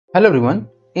Hello everyone,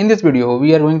 in this video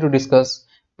we are going to discuss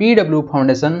PW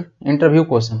Foundation interview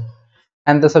question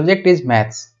and the subject is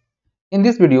maths. In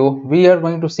this video we are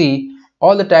going to see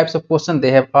all the types of questions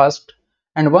they have asked,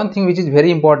 and one thing which is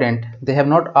very important, they have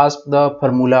not asked the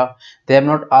formula, they have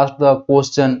not asked the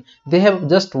question, they have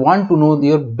just want to know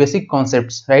your basic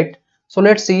concepts, right? So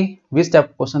let's see which type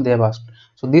of question they have asked.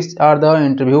 So these are the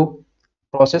interview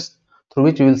process through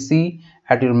which you will see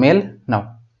at your mail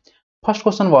now. First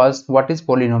question was what is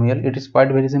polynomial? It is quite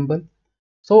very simple.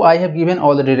 So I have given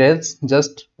all the details.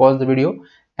 Just pause the video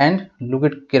and look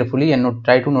it carefully and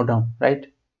try to note down, right?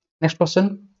 Next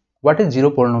question, what is zero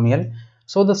polynomial?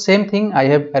 So the same thing I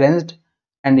have arranged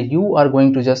and you are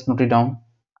going to just note it down,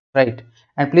 right?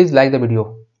 And please like the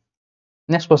video.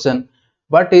 Next question,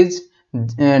 what is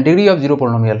degree of zero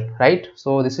polynomial, right?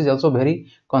 So this is also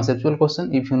very conceptual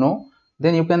question. If you know,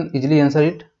 then you can easily answer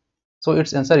it. So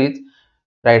its answer is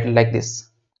right like this.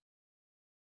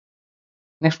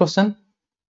 Next question,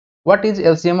 what is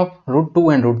LCM of root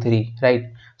 2 and root 3, right?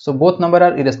 So both number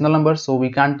are irrational numbers, so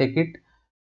we can't take it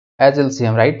as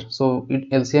LCM, right? So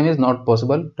LCM is not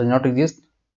possible, does not exist.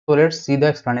 So let's see the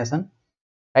explanation,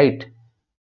 right?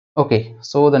 Okay,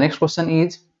 so the next question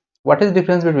is what is the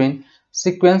difference between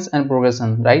sequence and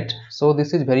progression, right? So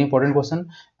this is very important question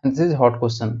and this is a hot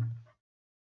question,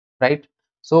 right?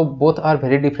 So both are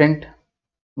very different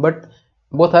but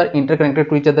both are interconnected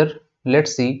to each other.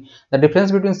 Let's see the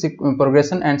difference between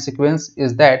progression and sequence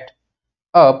is that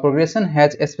a progression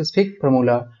has a specific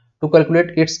formula to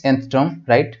calculate its nth term,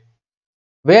 right?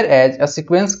 Whereas a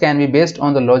sequence can be based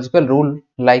on the logical rule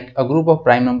like a group of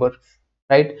prime number,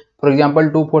 right? For example,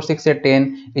 2, 4, 6, 8,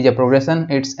 10 is a progression,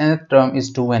 its nth term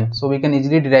is 2n. So we can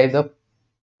easily derive the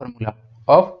formula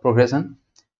of progression,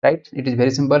 right? It is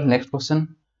very simple. Next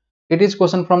question. It is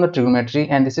question from the trigonometry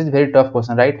and this is very tough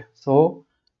question, right? So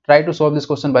try to solve this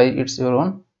question by your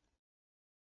own.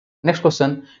 Next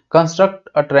question, construct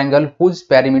a triangle whose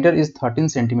perimeter is 13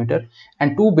 centimeter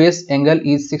and two base angle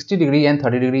is 60 degree and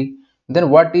 30 degree. Then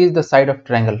what is the side of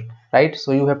triangle, right?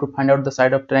 So you have to find out the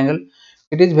side of triangle.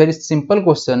 It is very simple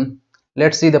question.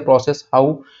 Let's see the process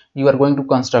how you are going to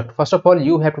construct. First of all,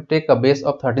 you have to take a base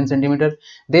of 13 centimeter.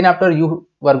 Then after you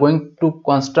are going to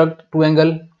construct two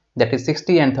angle, that is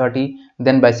 60 and 30,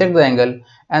 then bisect the angle,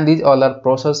 and these all are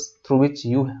process through which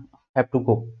you have to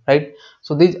go, right?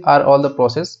 So these are all the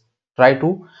process. Try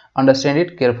to understand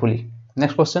it carefully.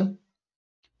 Next question,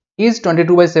 is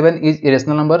 22 by 7 is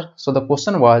irrational number? So the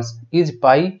question was, is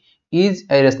pi is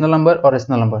a rational number or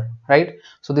rational number, right?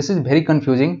 So this is very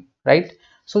confusing, right?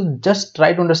 So just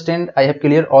try to understand. I have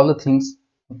cleared all the things,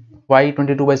 why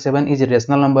 22 by 7 is a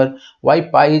rational number, why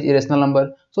pi is irrational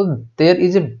number. So there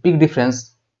is a big difference.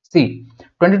 See,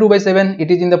 22 by 7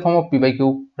 it is in the form of p by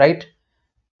q, right?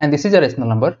 And this is a rational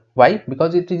number. Why?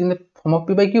 Because it is in the form of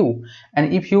p by q,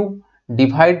 and if you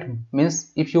divide,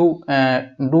 means if you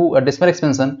do a decimal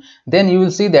expansion, then you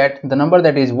will see that the number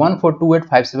that is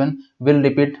 142857 will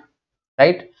repeat,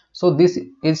 right? So this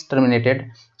is terminated,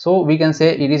 so we can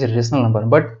say it is a rational number.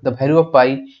 But the value of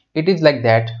pi, it is like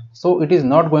that, so it is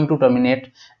not going to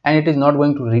terminate and it is not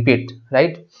going to repeat,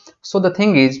 right? So the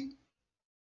thing is,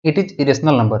 it is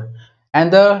irrational number.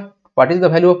 And the what is the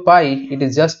value of pi? It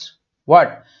is just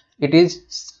what? It is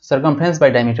circumference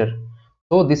by diameter.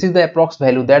 So this is the approx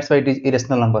value, that's why it is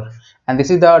irrational number. And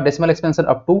this is the decimal expansion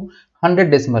up to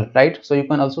 100 decimal, right? So you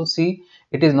can also see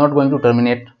it is not going to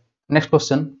terminate. Next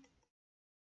question,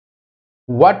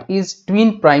 what is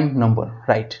twin prime number,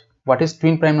 right? What is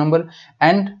twin prime number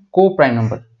and co-prime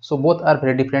number? So both are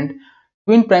very different.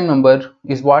 Twin prime number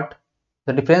is what?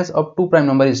 The difference of two prime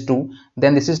number is 2,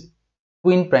 then this is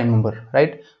twin prime number,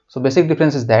 right? So basic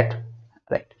difference is that,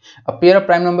 right? A pair of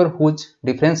prime number whose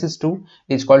difference is 2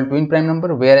 is called twin prime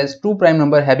number, whereas two prime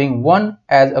number having 1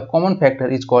 as a common factor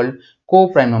is called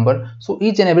co-prime number. So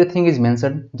each and everything is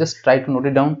mentioned, just try to note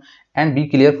it down and be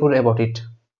careful about it.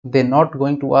 They're not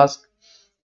going to ask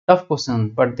tough question,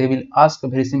 but they will ask a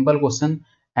very simple question,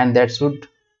 and that should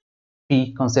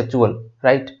be conceptual,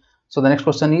 right? So the next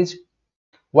question is,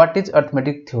 what is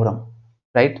arithmetic theorem,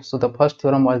 right? So the first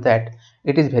theorem was that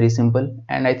it is very simple,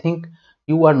 and I think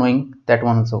you are knowing that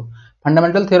one also.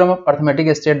 Fundamental theorem of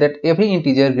arithmetic states that every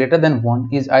integer greater than 1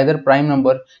 is either prime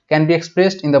number, can be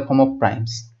expressed in the form of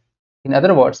primes. In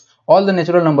other words, all the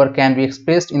natural number can be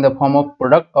expressed in the form of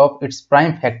product of its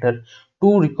prime factor.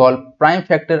 To recall, prime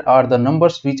factor are the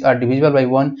numbers which are divisible by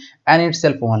 1 and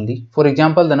itself only. For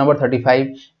example, the number 35,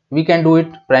 we can do it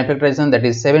prime factorization, that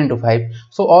is 7 into 5.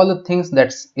 So all the things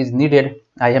that is needed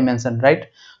I have mentioned, right?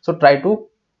 So try to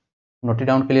note it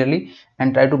down clearly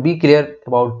and try to be clear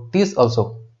about this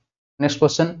also. Next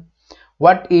question,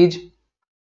 what is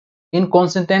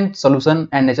inconsistent solution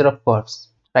and nature of curves,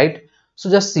 right? So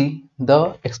just see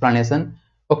the explanation.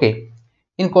 Okay,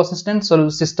 inconsistent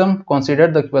system,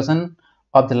 consider the equation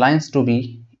of the lines to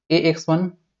be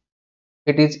ax1,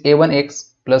 it is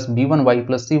a1x plus b1y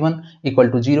plus c1 equal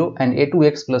to 0, and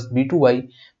a2x plus b2y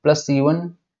plus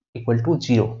c1 equal to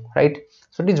 0, right?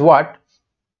 So it is what,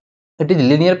 it is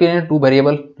linear pairing two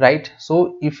variable, right?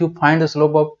 So if you find the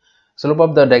slope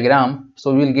of the diagram,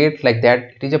 so we will get like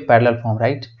that, it is a parallel form,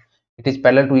 right? It is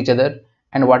parallel to each other.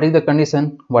 And what is the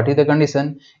condition,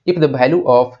 if the value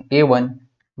of a1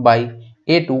 by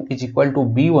a2 is equal to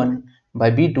b1 by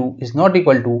b2 is not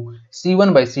equal to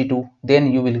c1 by c2,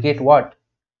 then you will get what,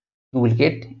 you will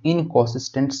get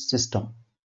inconsistent system.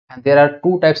 And there are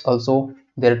two types also,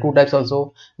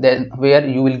 then where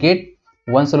you will get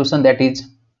one solution, that is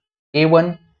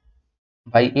a1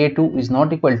 by a2 is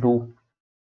not equal to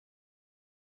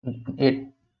it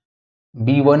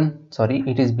b1, sorry,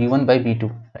 it is b1 by b2,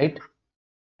 right?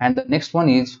 And the next one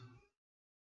is,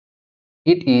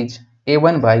 it is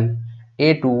a1 by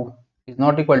a2 is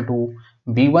not equal to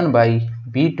b1 by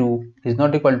b2 is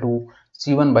not equal to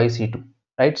c1 by c2,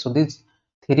 right? So these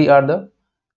three are the,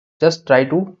 just try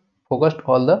to focus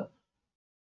all the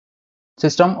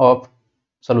system of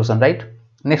solution, right?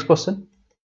 Next question,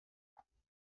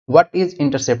 what is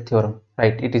intercept theorem,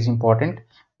 right? It is important,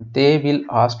 they will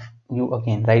ask you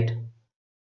again, right?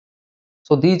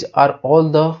 So these are all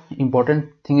the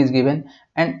important thing is given,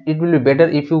 and it will be better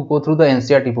if you go through the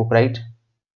NCERT book, right?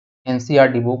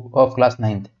 NCERT book of class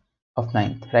 9th,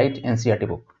 right? NCERT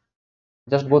book,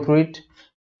 just go through it,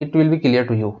 it will be clear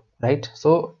to you, right?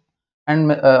 So,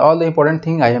 and all the important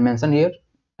thing I have mentioned here,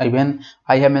 even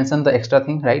I have mentioned the extra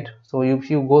thing, right? So if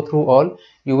you go through all,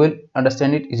 you will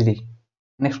understand it easily.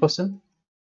 Next question,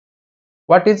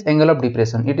 what is angle of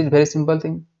depression? It is very simple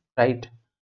thing, right?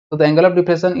 So the angle of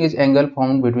depression is angle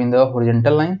formed between the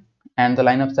horizontal line and the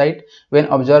line of sight when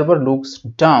observer looks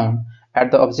down at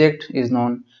the object is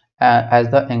known as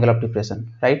the angle of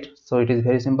depression, right? So it is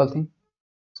very simple thing.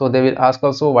 So they will ask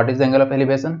also, what is the angle of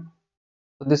elevation?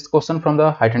 So this question from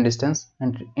the height and distance,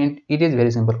 and it is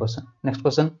very simple question. Next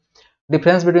question,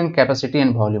 difference between capacity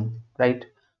and volume, right?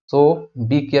 So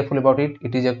be careful about it,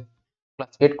 it is a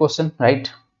class 8 question,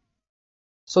 right?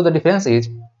 So the difference is,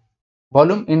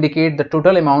 volume indicate the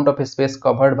total amount of space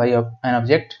covered by an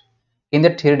object in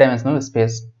the three-dimensional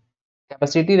space.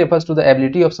 Capacity refers to the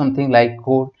ability of something like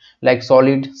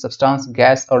solid, substance,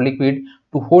 gas, or liquid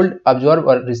to hold, absorb,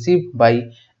 or receive by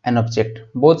an object.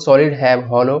 Both solid and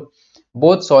hollow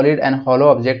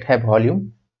object have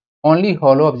volume. Only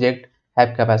hollow object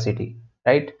have capacity,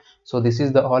 right? So this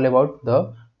is the all about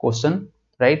the question,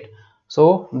 right?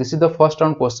 So this is the first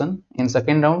round question. In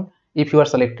second round, if you are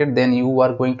selected, then you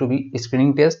are going to be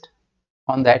screening test.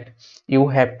 On that, you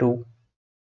have to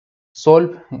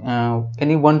solve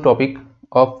any one topic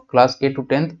of class 8 to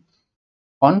 10th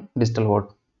on digital board.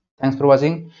 Thanks for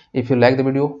watching. If you like the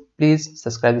video, please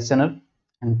subscribe this channel,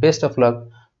 and best of luck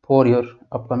for your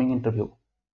upcoming interview.